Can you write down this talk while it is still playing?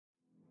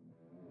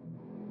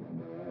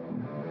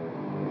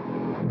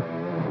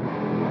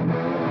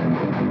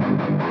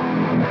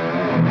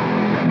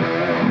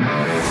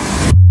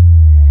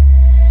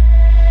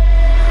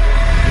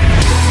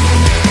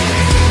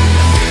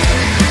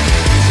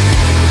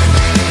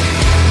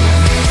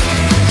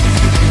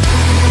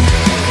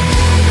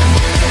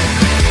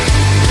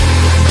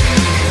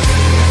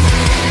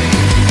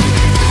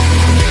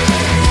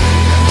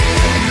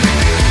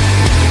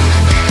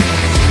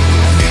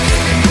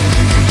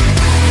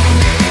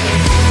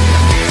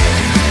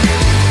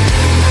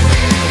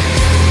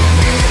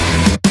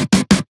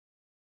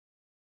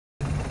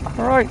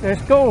Right,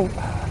 let's go.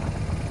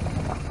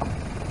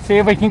 See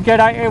if we can get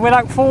out here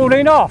without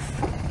falling off.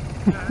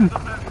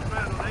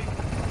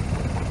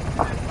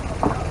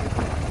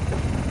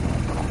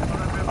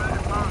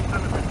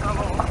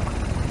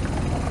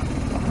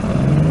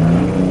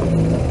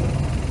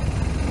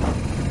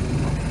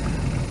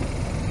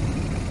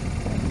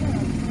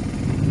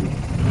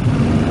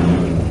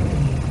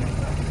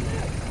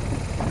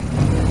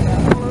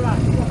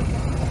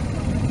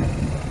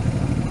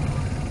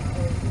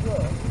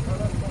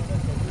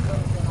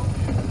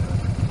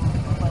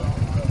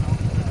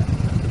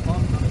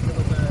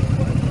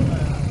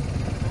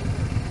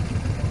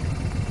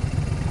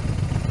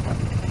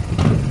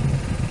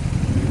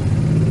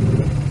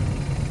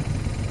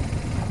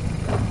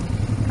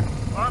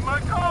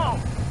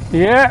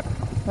 Yeah,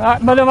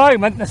 at the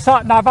moment the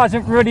sat-nav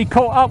hasn't really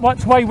caught up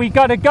which way we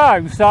got to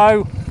go,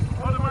 so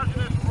I'd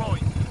imagine it's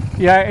right.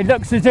 yeah, it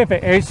looks as if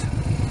it is.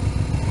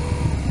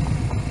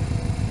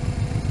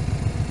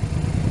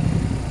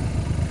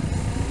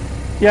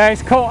 Yeah,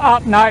 it's caught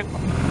up now.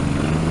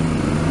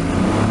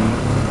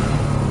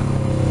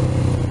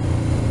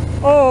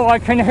 Oh, I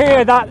can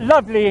hear that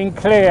lovely and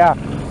clear.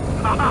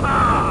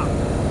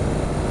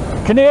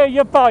 Can hear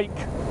your bike.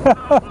 I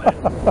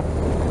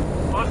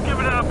was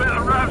giving it a bit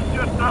of revs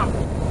just to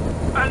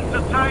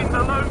entertain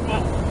the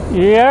locals.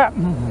 Yeah.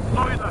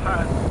 Sorry the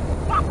head.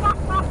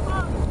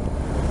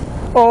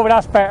 Oh,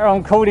 that's better.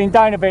 I'm cooling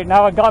down a bit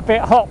now. I got a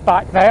bit hot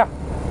back there.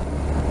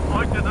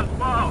 I did as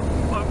well.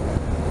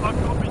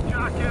 I've got my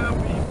jacket and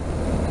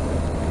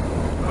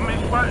my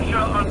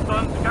sweatshirt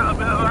undone to get a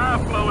bit of air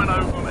flowing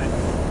over me.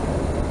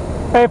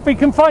 If we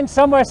can find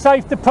somewhere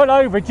safe to pull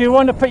over, do you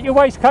want to put your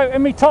waistcoat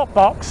in my top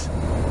box?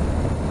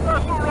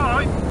 That's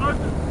alright.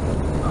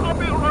 I'll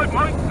be alright,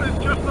 mate. It's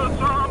just that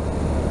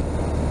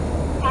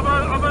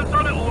I've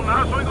done it all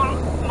now, so I got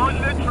like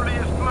literally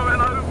it's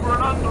flowing over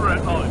and under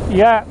it, like.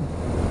 Yeah.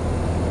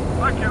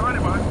 Thank you,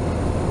 anyway.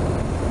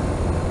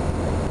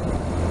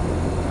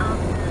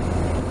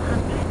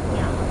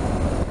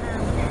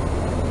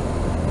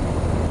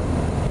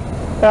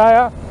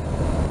 Yeah.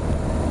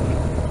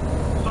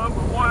 So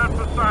we're wired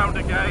for sound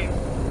again.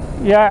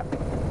 Yeah.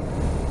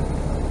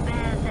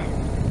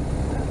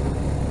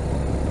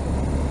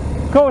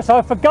 Of course,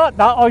 I forgot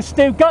that. I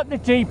still got the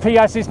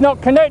GPS. It's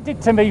not connected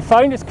to me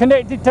phone, it's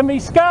connected to me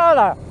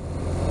Scala.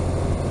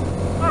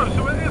 Oh,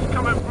 so it is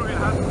coming through your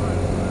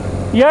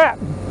hand. Yeah.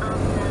 We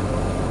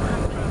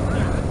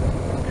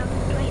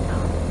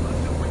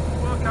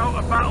can work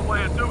out a better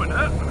way of doing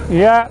it.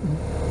 Yeah.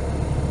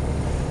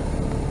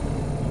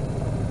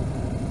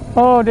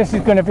 Oh, this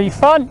is going to be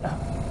fun.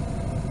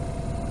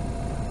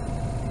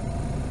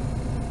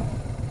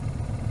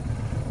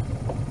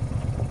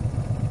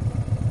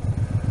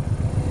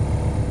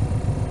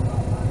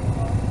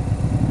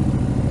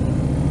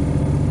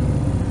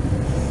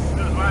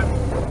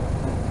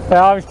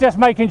 Yeah, I was just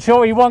making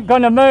sure he wasn't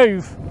going to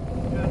move.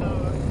 Yeah,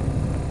 no.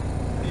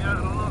 Yeah,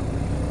 look.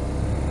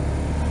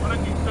 I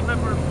think he's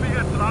delivering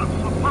beer to that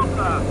pub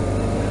there.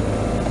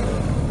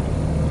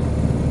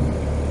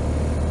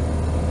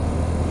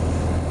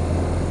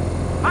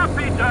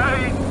 Happy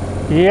days!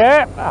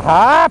 Yep,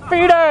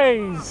 happy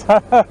days!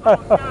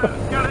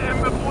 Get it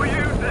in before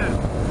you did.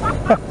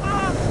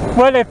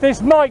 Well, if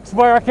this mic's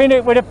working,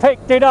 it would have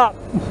picked it up.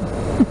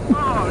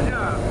 Oh,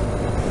 yeah.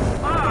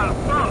 But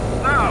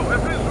now,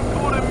 if it's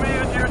recording me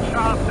and you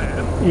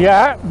chatting,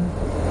 Yeah.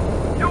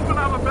 you're going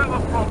to have a bit of a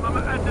problem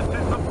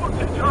editing the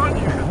footage, aren't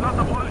you? Because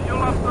otherwise you'll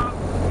have to...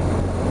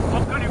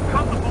 Or can you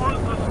cut the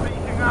voice of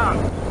speaking out?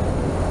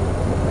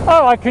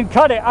 Oh, I can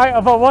cut it out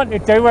if I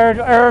wanted to,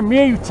 or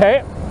mute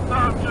it. No,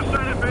 I'm just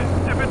saying if it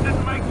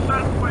didn't make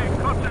sense where you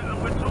cut it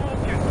and we're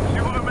talking,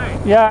 see what I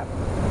mean? Yeah,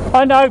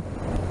 I know.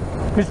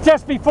 Because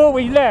just before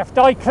we left,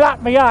 I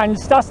clapped my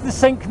hands. That's to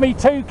sync me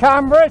 2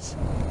 cameras.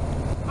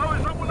 Oh,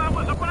 is that what that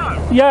was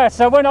about? Yeah,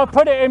 so when I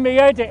put it in my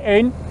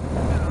editing,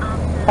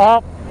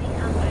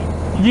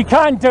 you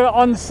can do it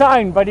on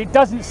sound, but it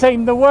doesn't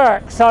seem to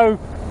work. So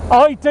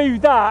I do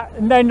that,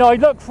 and then I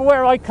look for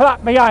where I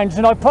clap my hands,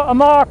 and I put a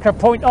marker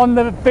point on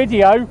the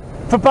video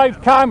for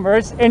both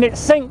cameras, and it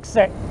syncs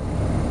it.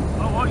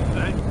 Oh, I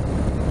see.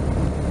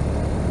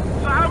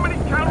 So how many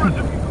cameras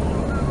have you got?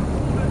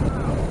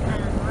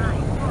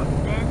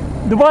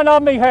 The one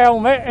on my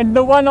helmet and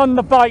the one on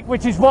the bike,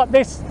 which is what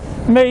the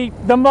mic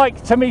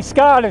to me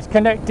Scala is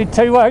connected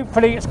to.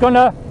 Hopefully it's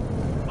gonna...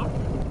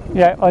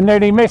 Yeah, I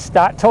nearly missed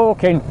that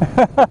talking. So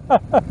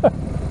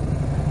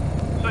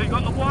you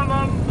got the one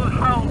on the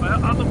helmet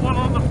and the one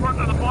on the front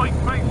of the bike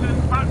facing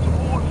back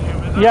towards you,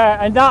 is it?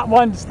 Yeah, and that's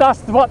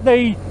what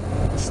the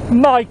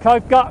mic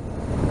I've got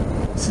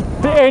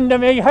in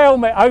my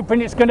helmet,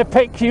 hoping it's going to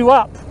pick you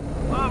up.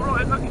 Oh,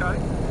 right, okay.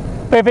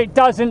 But if it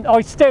doesn't, I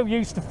still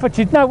use the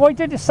footage. No, why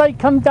did it say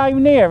come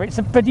down here? It's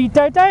a bloody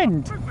dead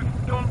end. I think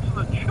we've gone to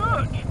the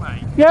church,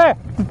 mate. Yeah,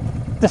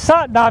 the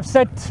sat-nav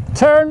said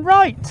turn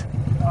right.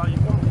 Oh,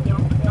 you've got to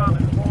jump the gun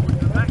and forward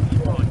the next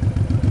one.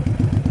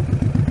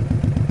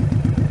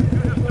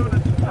 You're just doing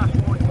it to test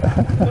what you're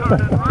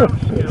turning road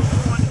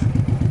skills, aren't you?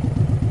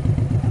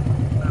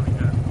 There we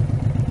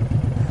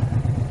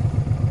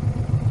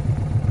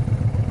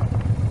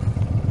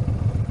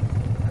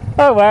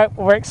Oh well,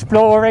 we're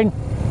exploring.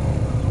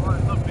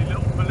 Right, lovely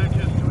little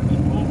villages to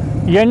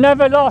explore. You're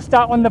never lost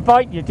out on the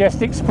bike, you're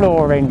just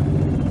exploring.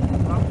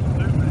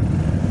 Absolutely.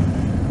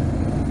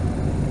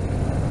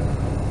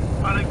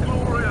 And in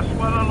glorious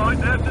weather like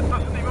this, it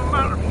doesn't even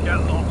matter if you get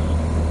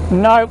lost.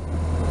 No.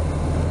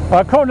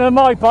 Well, according to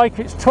my bike,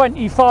 it's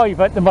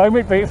 25 at the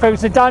moment, but if it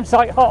was a damn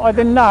sight hotter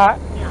than that.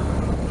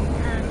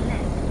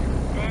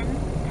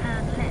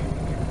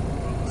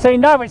 See,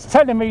 now it's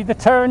telling me to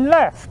turn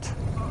left.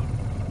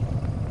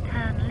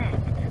 Turn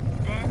left,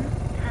 then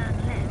turn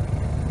left.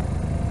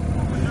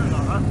 We do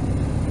like that.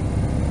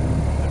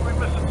 Did we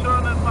miss a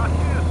turn in back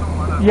here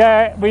somewhere? Then?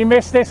 Yeah, we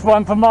missed this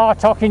one for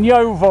Martock in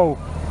Yeovil.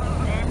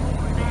 Then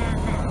bear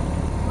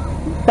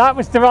left. That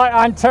was the right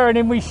hand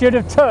turning we should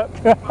have took.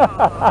 Right,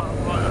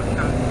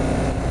 okay.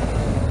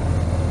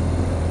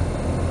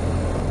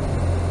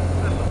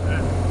 This is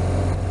it.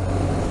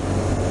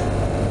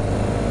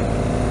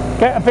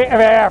 Get a bit of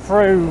air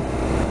through.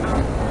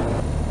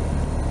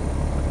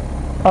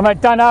 I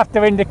don't have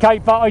to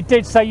indicate, but I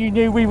did say you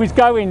knew we was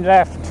going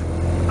left.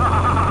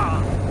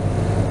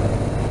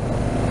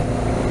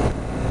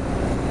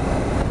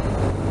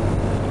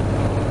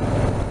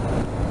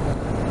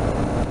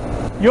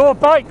 Your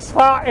bike's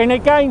farting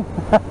again.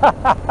 My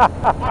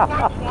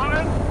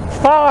bike's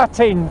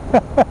Farting.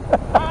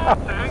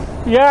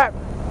 farting. Yeah, Is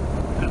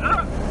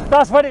it?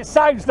 that's what it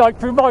sounds like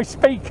through my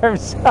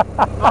speakers. Oh, okay.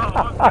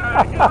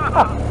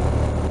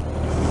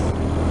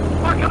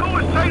 I can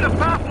always take the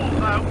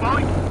baffles out,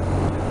 Mike.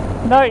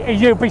 No,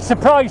 you'll be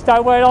surprised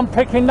how well I'm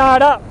picking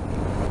that up.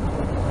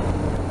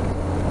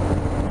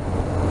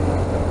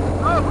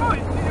 Oh, right.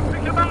 You're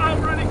picking that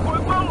up really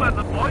quite well then,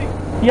 the bike.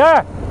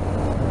 Yeah,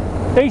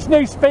 these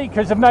new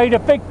speakers have made a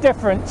big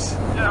difference.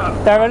 Yeah.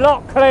 They're a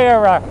lot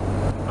clearer.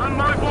 And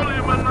my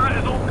volume and that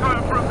is all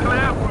coming through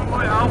clear through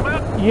my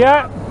helmet.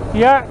 Yeah,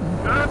 yeah.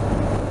 Good.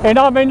 And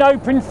I'm in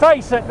open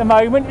face at the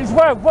moment as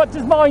well. What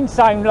does mine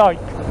sound like?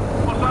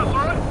 What's that,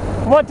 sorry?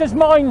 What does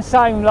mine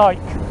sound like?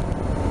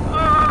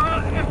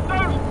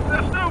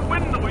 There's no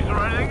wind noise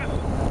or anything. It's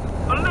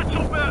a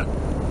little bit.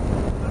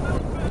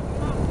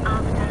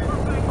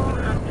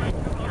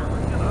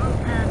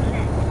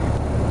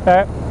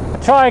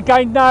 Try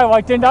again now.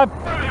 I didn't have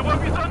Hey, what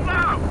have you done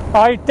now?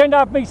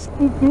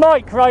 my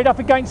mic right up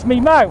against me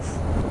mouth.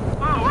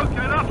 Oh,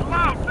 okay, that's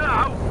loud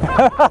now.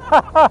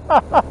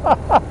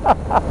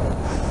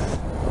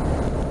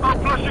 Oh,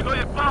 plus you got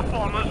your buff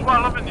on as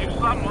well, haven't you? So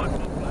that might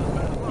put a little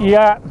bit as well.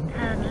 Yeah,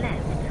 Turn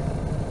left.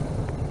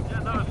 Yeah,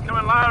 no, it's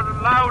coming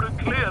loud and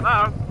clear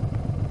now.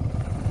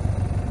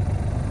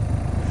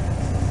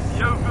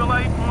 Yeovil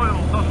 8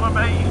 miles, that's where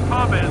Matey's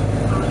pub is. I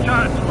was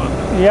chatting to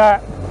us.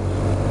 yeah.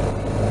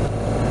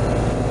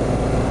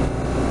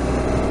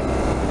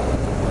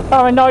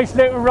 Oh, a nice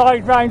little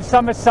ride round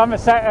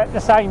Somerset at the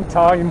same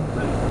time.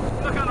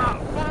 Look at that,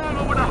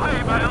 farmer with a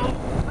hay bale,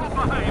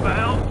 proper hay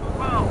bales as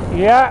well.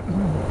 Yeah.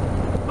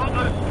 Not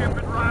those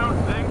stupid round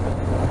things.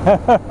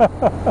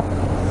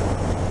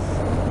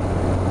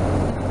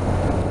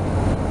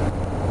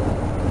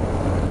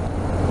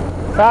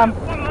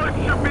 What life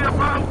should be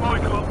about,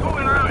 Michael,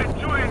 going out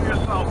enjoying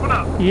yourself, isn't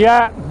it?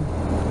 Yeah.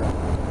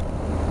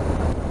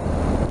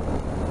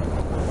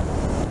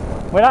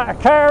 Without a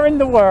care in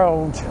the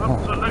world.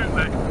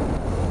 Absolutely.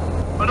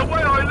 And the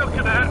way I look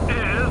at it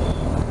is,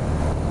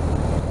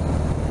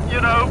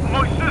 you know,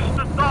 my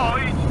sister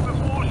died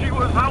before she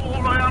was how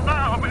old I am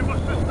now. I mean, my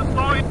sister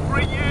died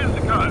 3 years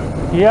ago.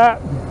 Yeah.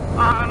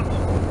 And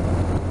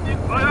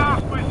I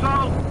asked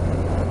myself,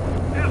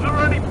 is there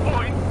any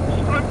point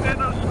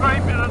scrimping and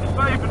scraping and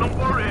saving and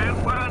worrying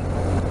when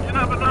you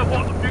never know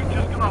what the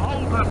future's going to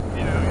hold for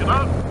you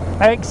know?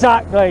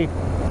 Exactly.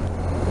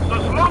 So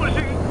as long as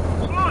you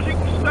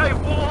can stay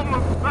warm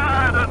and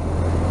fed and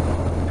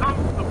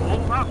comfortable,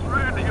 that's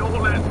really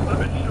all it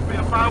should be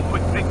about, I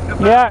think.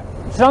 Yeah.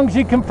 As long as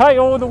you can pay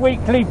all the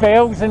weekly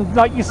bills and,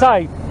 like you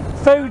say,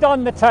 food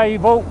on the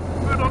table.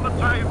 Food on the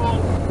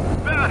table,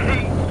 bit of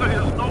heat so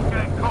it's not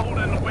getting cold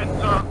in the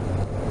winter.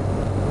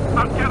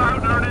 And get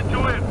out there and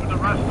enjoy it for the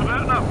rest of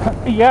it.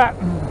 No, Yeah.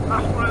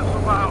 that's what it's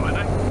about, isn't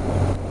it?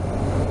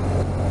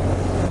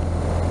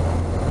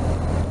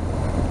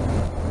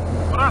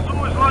 But that's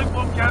always like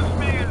what gets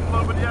me is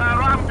like with the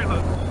air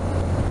ambulance.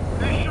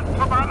 It should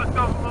come out of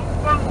government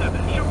funding.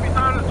 It should be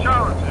down to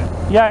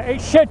charity. Yeah,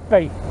 it should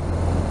be.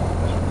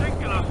 It's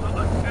ridiculous that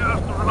it has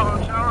to rely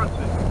on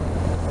charity.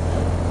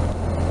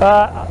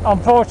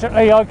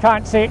 Unfortunately, I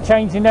can't see it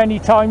changing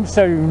anytime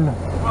soon.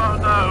 Well,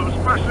 no,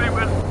 especially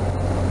with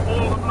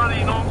all the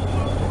bloody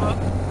nonsense that,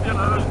 you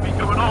know, has been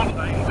going on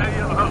lately,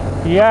 you know.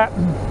 Yeah.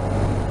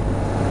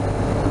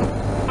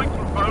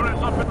 Microphone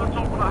is up in the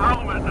top of the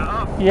helmet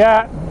now.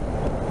 Yeah.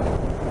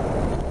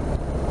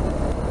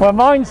 Well,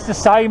 mine's the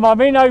same.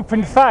 I'm in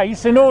open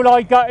face, and all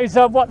I got is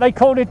what they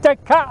call a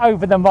dead cat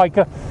over the mic.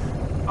 I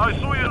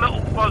saw your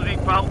little fuzzy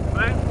belt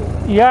thing.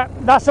 Yeah,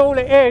 that's all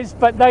it is,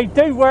 but they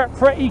do work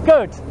pretty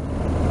good.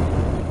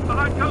 And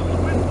that goes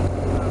the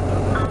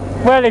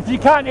wind. Well, if you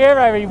can't hear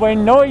any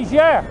wind noise,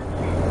 yeah.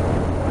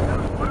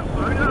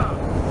 So, yeah.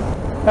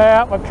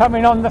 Yeah, we're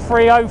coming on the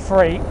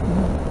 303.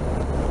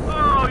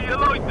 Oh, you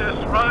like this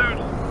road?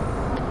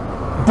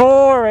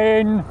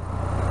 Boring.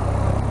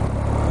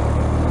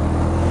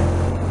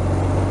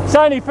 It's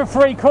only for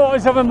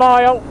 3/4 of a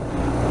mile.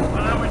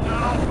 And then we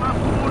turn off left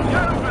towards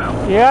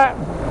Yeovil. Yeah.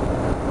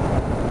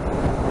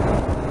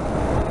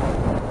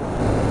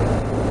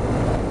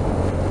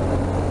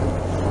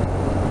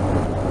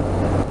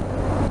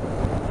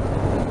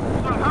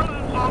 So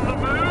Helen's on the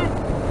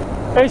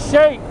move. Is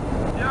she?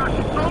 Yeah,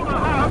 she sold her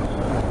house.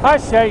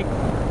 Has she? The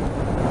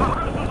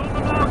house was on the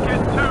market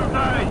 2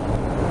 days.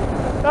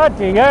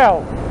 Bloody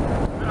hell.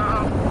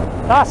 Yeah.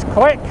 That's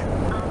quick. The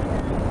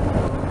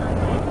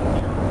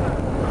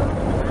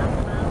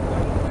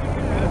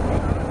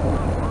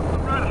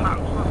red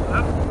house,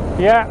 that's it.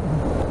 Yeah.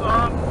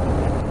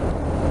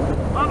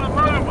 At the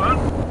moment,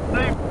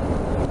 they've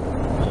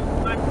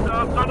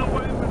done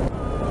away with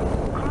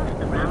Cross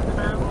the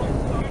roundabout,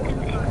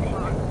 second exit.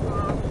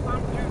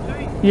 stamp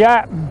duty.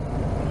 Yeah.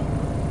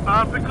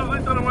 Because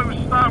they've done away with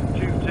stamp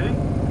duty,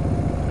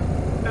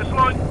 it's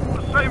like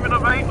a saving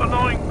of 8 or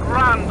 9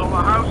 grand on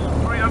a house of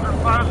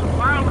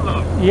 £300,000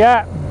 look.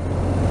 Yeah.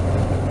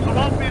 So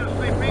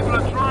obviously people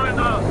are trying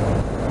to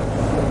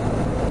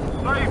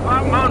save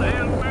that money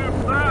and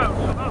move now.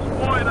 So that's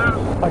why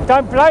there's, I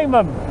don't blame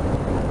them.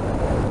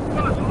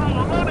 well, it's a lot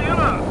of money, isn't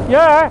it?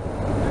 Yeah.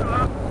 You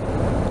know?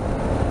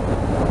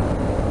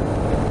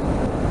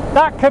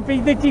 That could be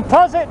the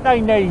deposit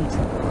they need.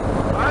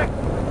 Right?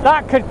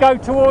 That could go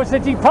towards the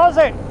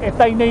deposit if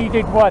they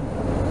needed one.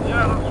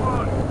 Yeah, that's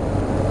right.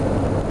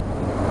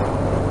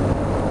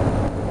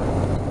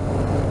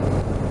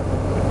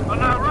 And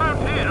now round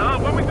here,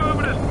 when we go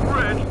over this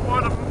bridge,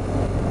 right up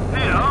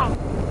here,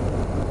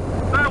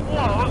 there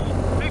was,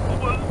 people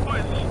were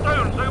putting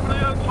stones over the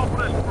top of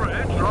this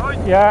bridge, right?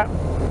 Yeah.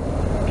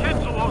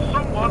 Kids or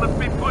someone had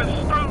been putting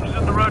stones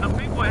in the road and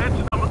people were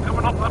hitting them and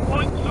coming off their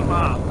bikes and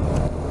that.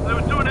 They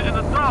were doing it in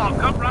the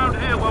dark, up round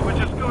here where we're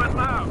just going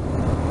now.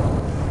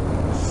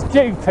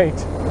 Stupid.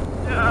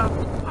 Yeah,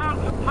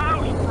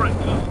 house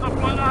bricks and stuff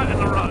like that in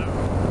the road.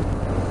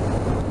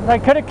 They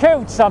could have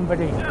killed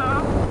somebody.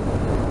 Yeah.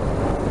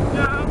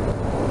 Yeah.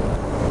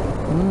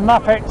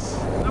 Muppets.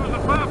 There was a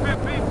fair few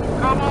people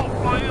come off,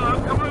 like, you know,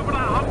 come over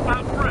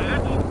that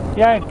bridge.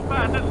 Yeah. The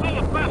bend, it's not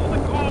the best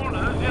of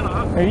corners, you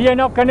know. You're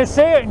not going to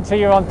see it until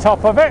you're on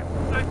top of it.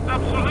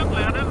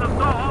 Absolutely, and in the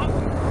dark,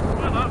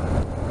 you know,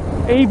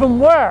 Even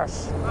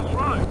worse. that's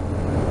right.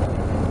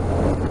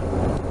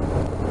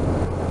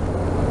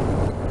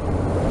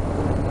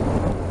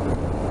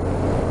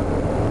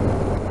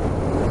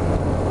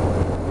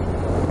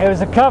 There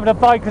was a couple of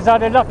bikers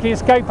had a lucky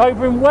escape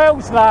over in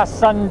Wales last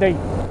Sunday.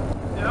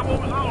 Yeah,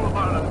 what was that all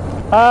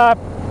about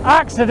it?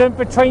 Accident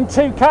between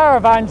 2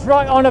 caravans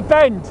right on a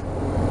bend.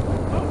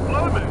 Oh,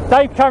 blimey.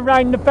 They come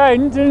round the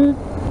bend and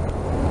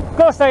of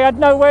course they had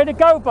nowhere to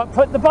go but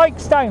put the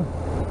bikes down. Oh,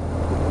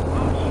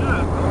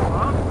 shit.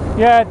 Huh?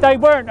 Yeah, they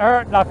weren't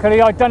hurt luckily.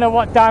 I don't know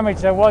what damage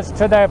there was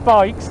to their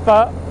bikes,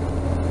 but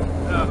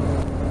Yeah.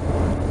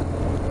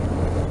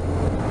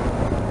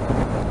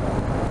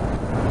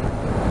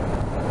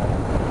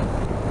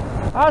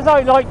 as I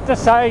like to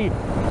say,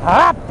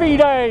 happy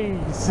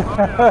days! Oh,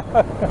 yeah.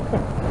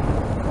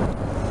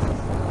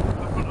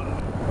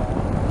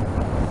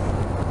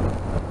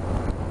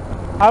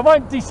 I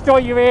won't destroy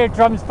your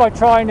eardrums by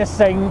trying to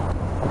sing. Oh,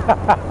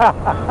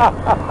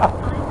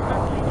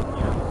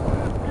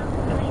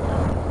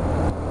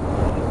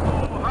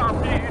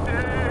 happy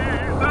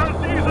days, the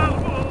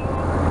season's full.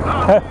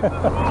 The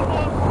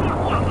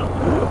season's full of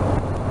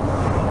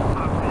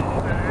happy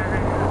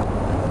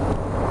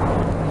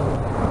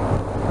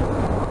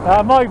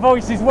days. My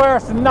voice is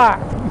worse than that.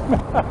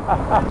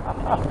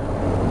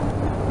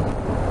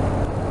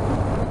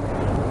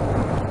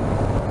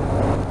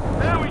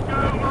 There we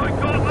go, my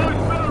God,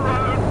 nice bit of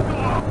road. Go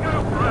on, go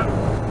for it.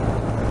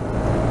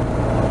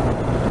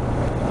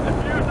 If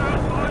you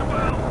don't, I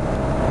will.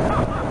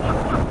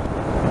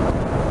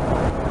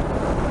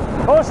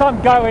 Of course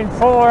I'm going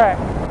for it.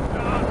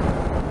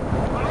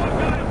 But I'm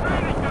going to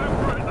really go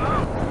for it now.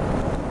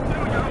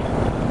 There we go.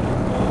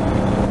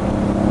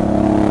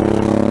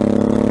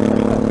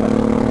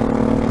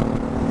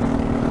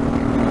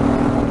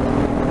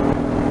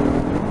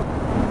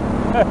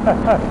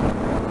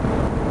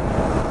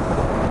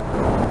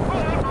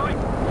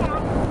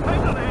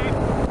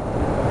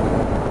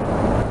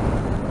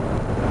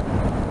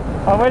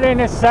 I will in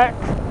a sec.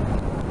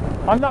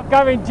 I'm not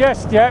going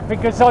just yet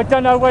because I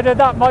don't know whether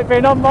that might be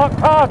an unmarked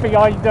car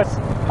behind us.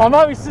 I'm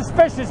always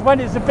suspicious when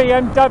it's a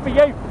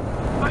BMW.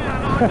 Oh yeah,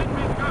 no, I didn't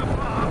mean to go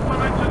far, but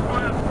I just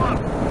went in front.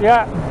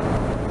 Yeah.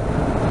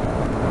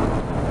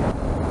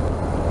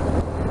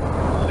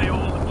 See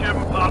all the gym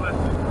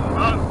palaces,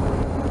 right?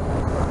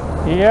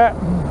 Yeah.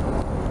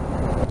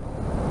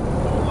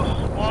 All the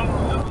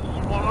swans in the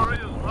swannery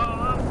as well,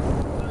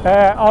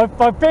 huh?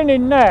 I've been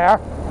in there,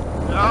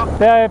 Yeah.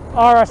 the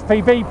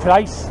RSPB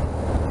place.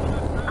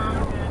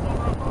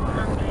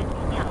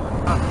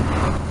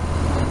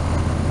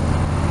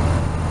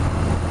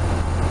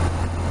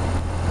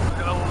 Look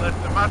at all this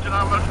imagine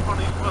how much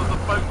money some of the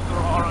boats there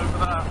are over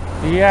there.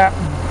 Yeah.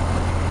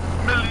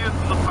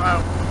 Millions of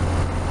pounds.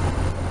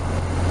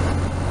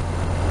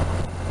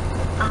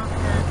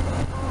 After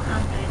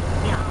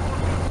 400 yards,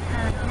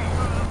 turn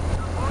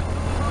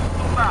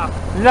left.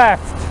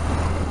 Left.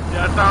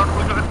 Yeah,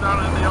 we're going down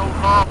in the old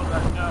harbour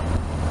then, yeah.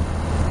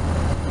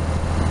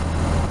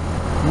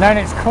 And then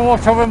it's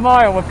quarter of a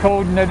mile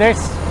according to this.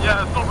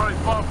 Yeah, it's not very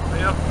far from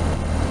here.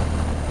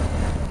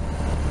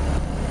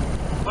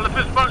 Well, if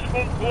it's much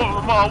more than quarter of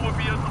a mile, we'll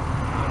be in.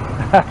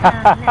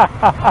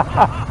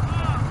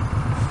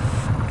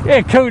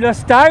 It cooled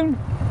us down.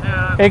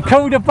 Yeah, It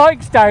cooled the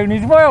bikes down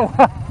as well.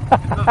 it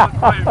does look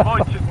quite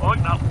inviting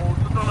like that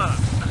water, doesn't it?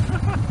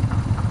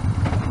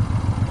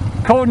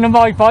 According to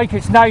my bike,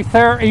 it's now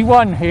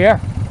 31 here,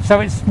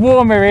 so it's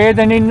warmer here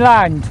than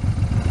inland.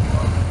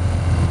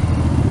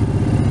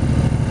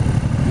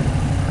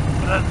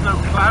 But there's no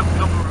cloud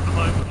cover at the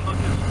moment, look,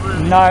 it's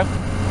really... No.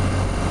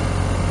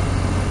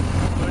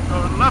 We're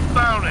going left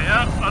down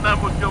here, and then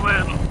we're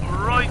going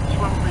right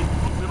when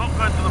we're not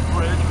going to the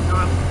bridge, we're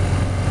going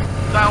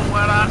down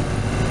where that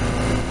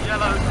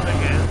yellow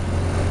thing is.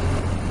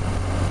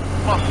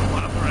 Moss or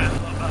whatever it is,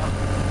 like that.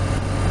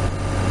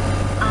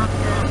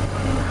 After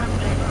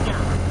 200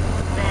 yards,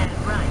 bear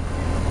right.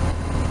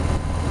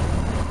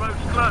 The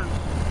road's closed.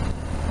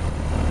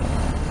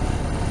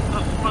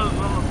 Customers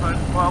on the phone,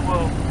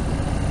 well,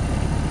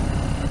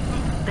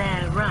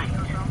 Bear right.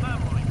 down there,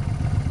 Mike.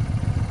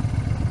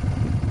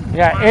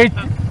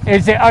 Yeah,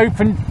 is it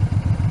open?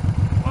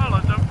 Well,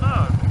 I don't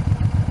know.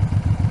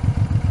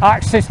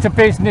 Access to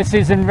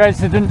businesses and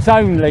residents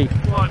only.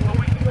 Right, well,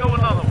 we can go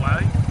another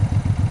way.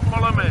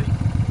 Follow me.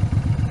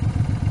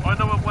 I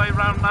know a way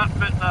round that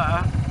bit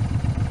there.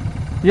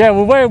 Yeah,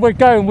 well, where we're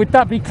going, would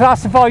that be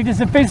classified as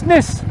a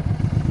business?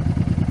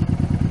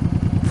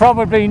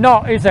 Probably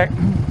not, is it?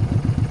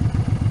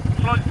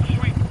 Shall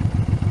we...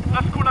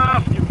 Let's go and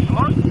ask him, shall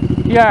I?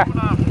 Yeah. Let's go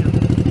and ask him.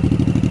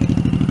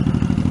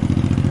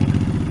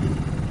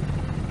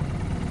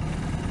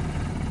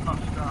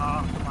 Let's go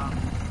ask the man.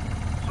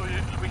 So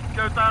we can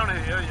go down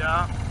here,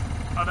 yeah?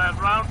 And then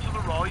round to the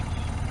right.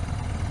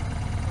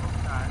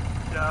 Okay.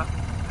 Yeah.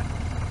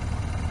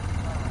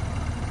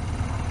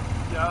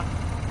 Yeah.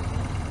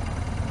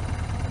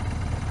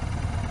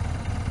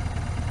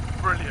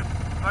 Brilliant.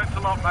 Thanks a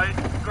lot, mate.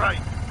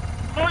 Great.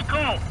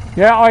 Michael!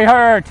 Yeah, I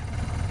heard.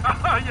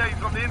 Yeah,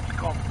 he's on the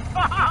intercom.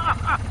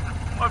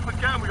 I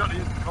forget we got the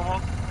intercom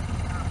on.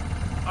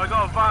 I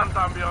got a van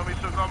down behind me,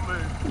 so I've got to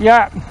move.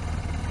 Yeah.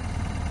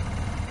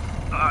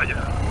 Ah,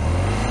 yeah.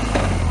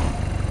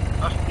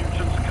 That's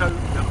Newton's code,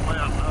 get away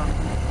out there.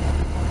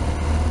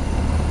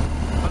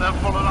 And then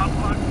follow that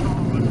black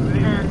car with me.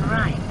 Turn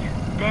right,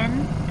 then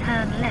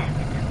turn left.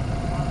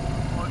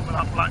 Right where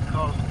that black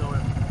car's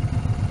going.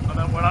 And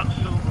then where that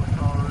silver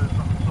car is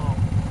at the top.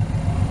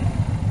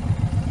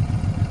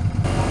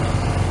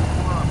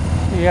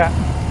 Yeah.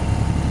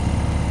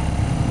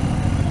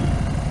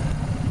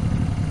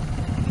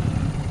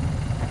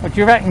 What do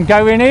you reckon?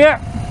 Go in here?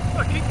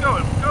 Oh, keep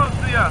going. Go to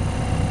the end.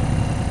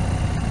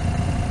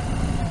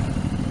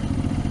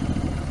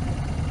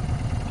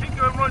 Keep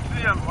going right to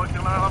the end, Mike,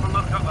 and I'll have a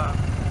look at that.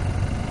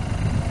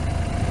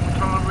 I'm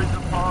trying to read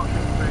the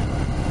parking thing.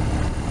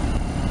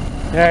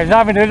 Yeah, he's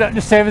having a look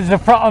to see if there's a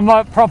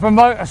proper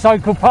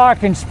motorcycle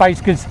parking space,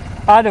 because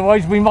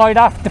otherwise we might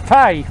have to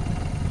pay.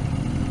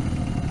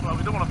 Well,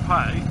 we don't want to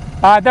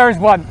pay. There's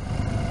one.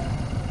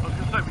 I was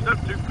going to say, we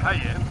don't do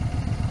paying.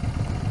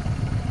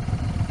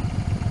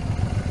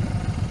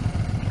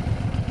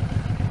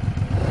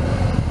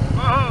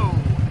 Oh!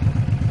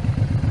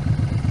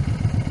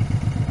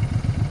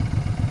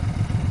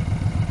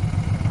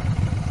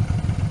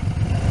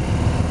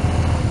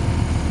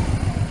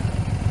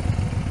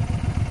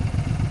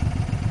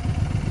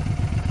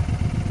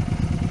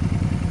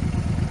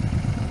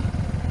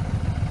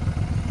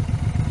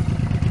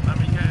 Let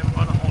me get in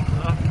by the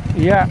Honda.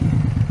 Yeah.